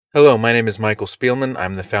Hello, my name is Michael Spielman.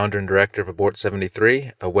 I'm the founder and director of Abort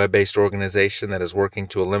 73, a web-based organization that is working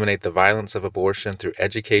to eliminate the violence of abortion through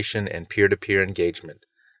education and peer-to-peer engagement.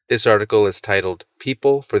 This article is titled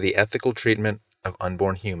People for the Ethical Treatment of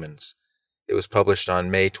Unborn Humans. It was published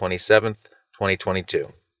on May 27th,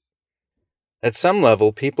 2022. At some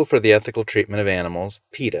level, People for the Ethical Treatment of Animals,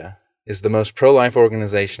 PETA, is the most pro-life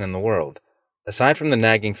organization in the world. Aside from the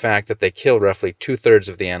nagging fact that they kill roughly two-thirds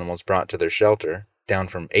of the animals brought to their shelter, down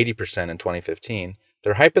from 80% in 2015,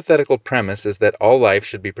 their hypothetical premise is that all life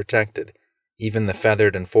should be protected, even the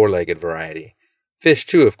feathered and four-legged variety. Fish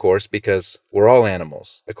too, of course, because we're all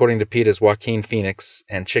animals, according to PETA's Joaquin Phoenix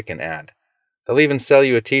and Chicken ad. They'll even sell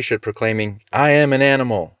you a t-shirt proclaiming, "I am an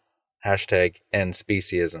animal," #end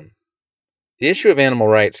speciesism. The issue of animal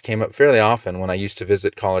rights came up fairly often when I used to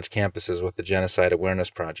visit college campuses with the Genocide Awareness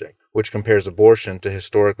Project, which compares abortion to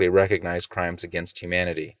historically recognized crimes against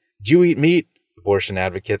humanity. "Do you eat meat?" abortion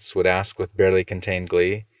advocates would ask with barely contained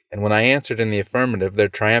glee, and when I answered in the affirmative, their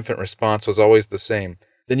triumphant response was always the same: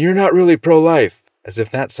 "Then you're not really pro-life," as if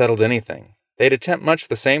that settled anything. They'd attempt much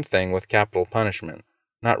the same thing with capital punishment,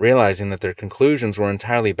 not realizing that their conclusions were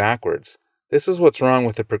entirely backwards. This is what's wrong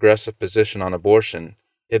with the progressive position on abortion.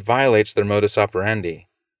 It violates their modus operandi.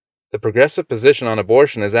 The progressive position on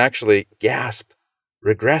abortion is actually, gasp,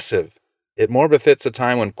 regressive. It more befits a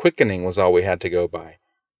time when quickening was all we had to go by,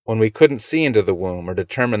 when we couldn't see into the womb or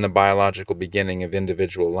determine the biological beginning of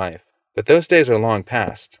individual life. But those days are long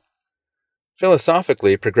past.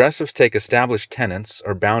 Philosophically, progressives take established tenets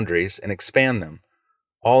or boundaries and expand them,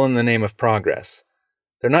 all in the name of progress.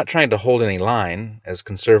 They're not trying to hold any line, as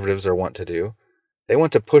conservatives are wont to do. They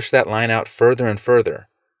want to push that line out further and further.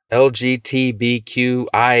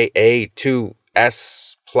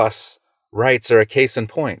 LGBTQIA2S+ rights are a case in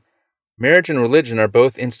point. Marriage and religion are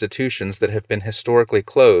both institutions that have been historically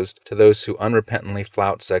closed to those who unrepentantly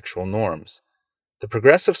flout sexual norms. The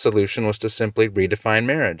progressive solution was to simply redefine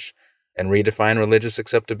marriage and redefine religious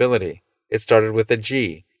acceptability. It started with a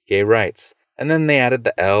G, gay rights, and then they added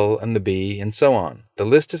the L and the B, and so on. The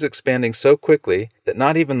list is expanding so quickly that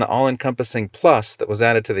not even the all-encompassing plus that was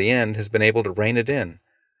added to the end has been able to rein it in.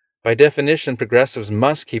 By definition, progressives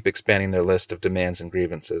must keep expanding their list of demands and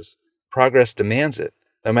grievances. Progress demands it.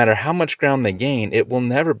 No matter how much ground they gain, it will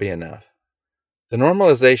never be enough. The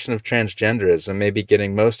normalization of transgenderism may be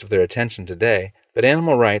getting most of their attention today, but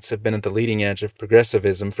animal rights have been at the leading edge of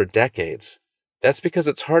progressivism for decades. That's because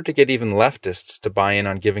it's hard to get even leftists to buy in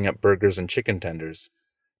on giving up burgers and chicken tenders.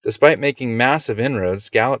 Despite making massive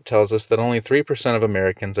inroads, Gallup tells us that only 3% of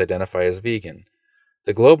Americans identify as vegan.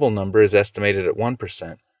 The global number is estimated at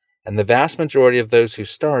 1%, and the vast majority of those who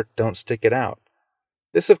start don't stick it out.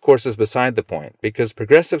 This, of course, is beside the point, because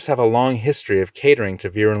progressives have a long history of catering to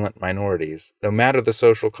virulent minorities, no matter the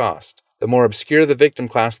social cost. The more obscure the victim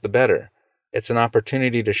class, the better. It's an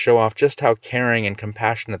opportunity to show off just how caring and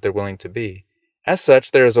compassionate they're willing to be. As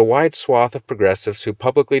such, there is a wide swath of progressives who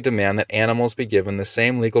publicly demand that animals be given the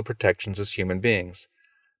same legal protections as human beings.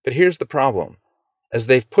 But here's the problem. As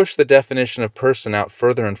they've pushed the definition of person out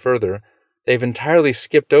further and further, they've entirely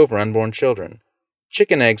skipped over unborn children.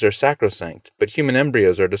 Chicken eggs are sacrosanct, but human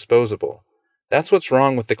embryos are disposable. That's what's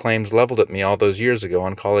wrong with the claims leveled at me all those years ago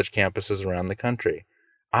on college campuses around the country.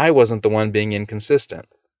 I wasn't the one being inconsistent.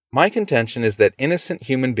 My contention is that innocent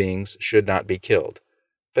human beings should not be killed.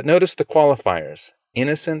 But notice the qualifiers: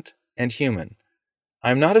 innocent and human.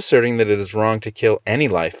 I am not asserting that it is wrong to kill any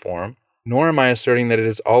life form, nor am I asserting that it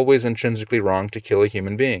is always intrinsically wrong to kill a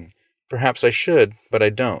human being. Perhaps I should, but I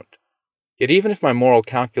don't. Yet even if my moral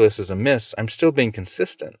calculus is amiss, I'm still being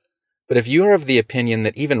consistent. But if you are of the opinion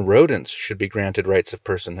that even rodents should be granted rights of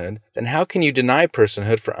personhood, then how can you deny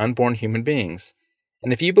personhood for unborn human beings?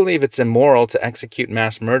 And if you believe it's immoral to execute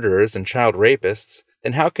mass murderers and child rapists,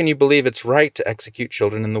 then how can you believe it's right to execute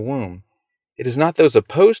children in the womb? It is not those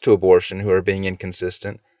opposed to abortion who are being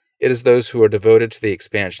inconsistent. It is those who are devoted to the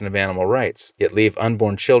expansion of animal rights, yet leave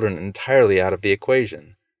unborn children entirely out of the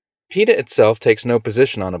equation. PETA itself takes no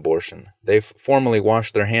position on abortion. They've formally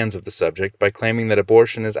washed their hands of the subject by claiming that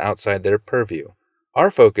abortion is outside their purview. Our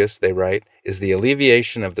focus, they write, is the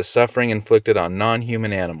alleviation of the suffering inflicted on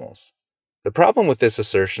non-human animals. The problem with this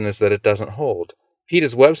assertion is that it doesn't hold.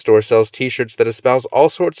 PETA's web store sells t-shirts that espouse all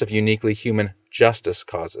sorts of uniquely human justice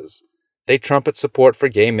causes. They trumpet support for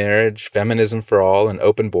gay marriage, feminism for all, and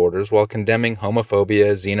open borders while condemning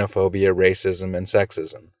homophobia, xenophobia, racism, and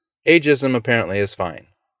sexism. Ageism apparently is fine.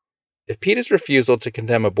 If PETA's refusal to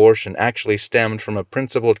condemn abortion actually stemmed from a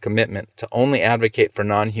principled commitment to only advocate for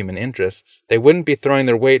non-human interests, they wouldn't be throwing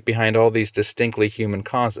their weight behind all these distinctly human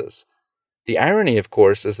causes. The irony, of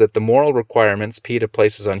course, is that the moral requirements PETA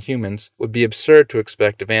places on humans would be absurd to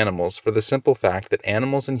expect of animals for the simple fact that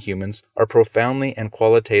animals and humans are profoundly and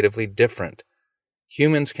qualitatively different.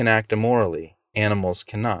 Humans can act immorally, animals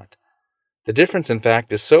cannot. The difference, in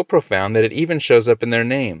fact, is so profound that it even shows up in their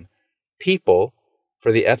name, People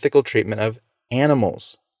for the Ethical Treatment of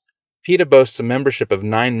Animals. PETA boasts a membership of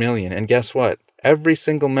 9 million, and guess what? Every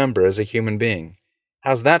single member is a human being.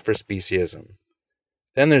 How's that for speciesism?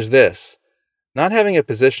 Then there's this. Not having a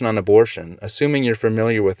position on abortion, assuming you're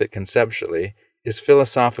familiar with it conceptually, is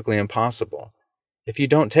philosophically impossible. If you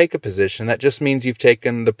don't take a position, that just means you've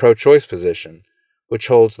taken the pro-choice position, which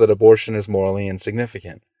holds that abortion is morally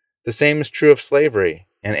insignificant. The same is true of slavery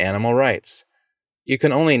and animal rights. You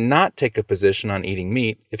can only not take a position on eating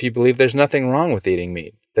meat if you believe there's nothing wrong with eating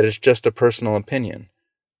meat, that it's just a personal opinion.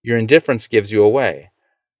 Your indifference gives you away.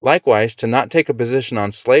 Likewise, to not take a position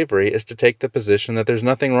on slavery is to take the position that there's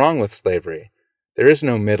nothing wrong with slavery. There is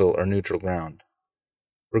no middle or neutral ground.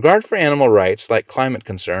 Regard for animal rights, like climate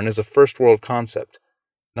concern, is a first-world concept.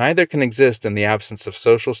 Neither can exist in the absence of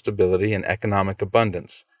social stability and economic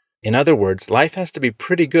abundance. In other words, life has to be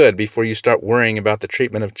pretty good before you start worrying about the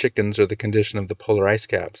treatment of chickens or the condition of the polar ice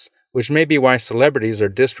caps, which may be why celebrities are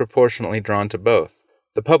disproportionately drawn to both.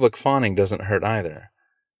 The public fawning doesn't hurt either.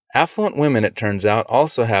 Affluent women, it turns out,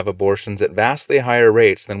 also have abortions at vastly higher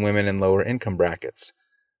rates than women in lower income brackets.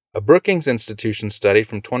 A Brookings Institution study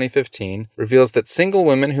from 2015 reveals that single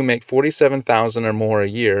women who make $47,000 or more a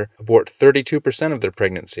year abort 32% of their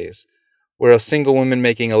pregnancies, whereas single women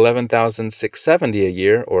making $11,670 a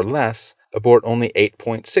year or less abort only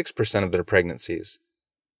 8.6% of their pregnancies.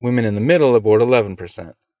 Women in the middle abort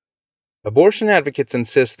 11%. Abortion advocates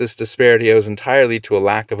insist this disparity owes entirely to a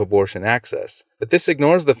lack of abortion access, but this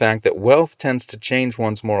ignores the fact that wealth tends to change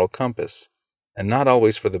one's moral compass, and not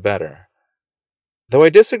always for the better. Though I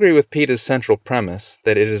disagree with PETA's central premise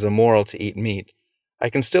that it is immoral to eat meat,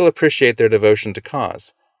 I can still appreciate their devotion to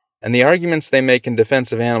cause, and the arguments they make in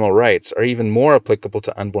defense of animal rights are even more applicable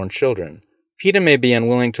to unborn children. PETA may be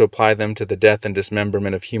unwilling to apply them to the death and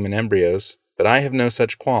dismemberment of human embryos, but I have no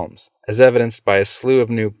such qualms, as evidenced by a slew of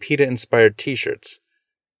new PETA-inspired t-shirts.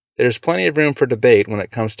 There is plenty of room for debate when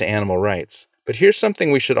it comes to animal rights, but here's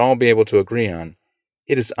something we should all be able to agree on.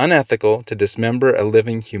 It is unethical to dismember a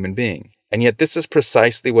living human being, and yet this is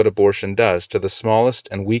precisely what abortion does to the smallest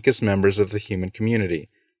and weakest members of the human community,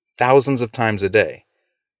 thousands of times a day.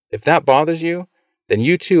 If that bothers you, then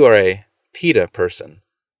you too are a PETA person.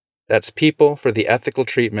 That's People for the Ethical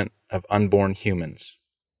Treatment of Unborn Humans.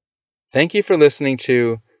 Thank you for listening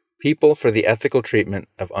to People for the Ethical Treatment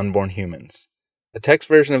of Unborn Humans. A text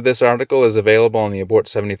version of this article is available on the Abort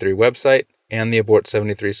 73 website and the Abort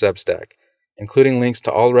 73 Substack, including links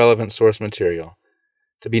to all relevant source material.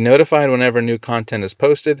 To be notified whenever new content is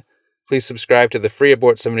posted, please subscribe to the free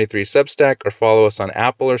Abort 73 Substack or follow us on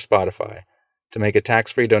Apple or Spotify. To make a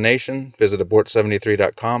tax-free donation, visit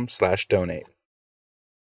abort73.com/donate.